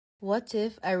What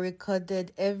if I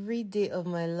recorded every day of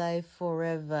my life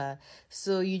forever?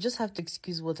 So you just have to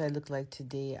excuse what I look like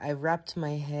today. I wrapped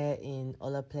my hair in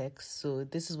Olaplex, so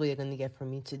this is what you're gonna get from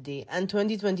me today. And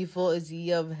 2024 is the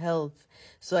year of health.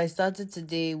 So I started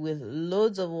today with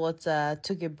loads of water,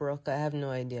 took a broc. I have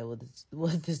no idea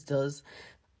what this does.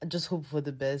 I just hope for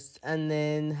the best. And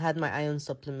then had my iron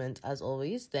supplement as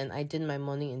always. Then I did my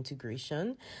morning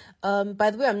integration.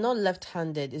 By the way, I'm not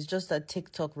left-handed. It's just that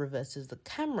TikTok reverses the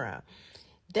camera.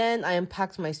 Then I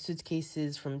unpacked my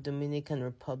suitcases from Dominican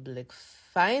Republic.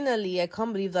 Finally, I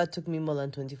can't believe that took me more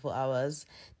than 24 hours.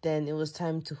 Then it was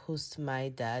time to host my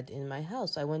dad in my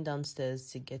house. I went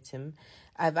downstairs to get him.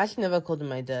 I've actually never called him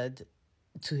my dad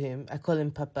to him. I call him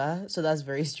Papa, so that's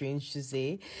very strange to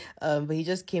say. But he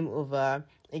just came over.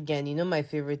 Again, you know, my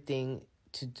favorite thing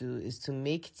to do is to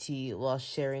make tea while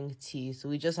sharing tea. So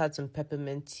we just had some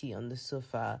peppermint tea on the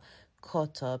sofa,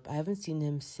 caught up. I haven't seen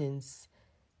him since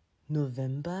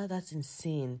November. That's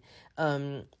insane.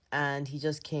 And he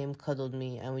just came, cuddled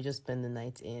me, and we just spent the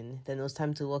night in. Then it was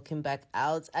time to walk him back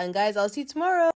out. And guys, I'll see you tomorrow.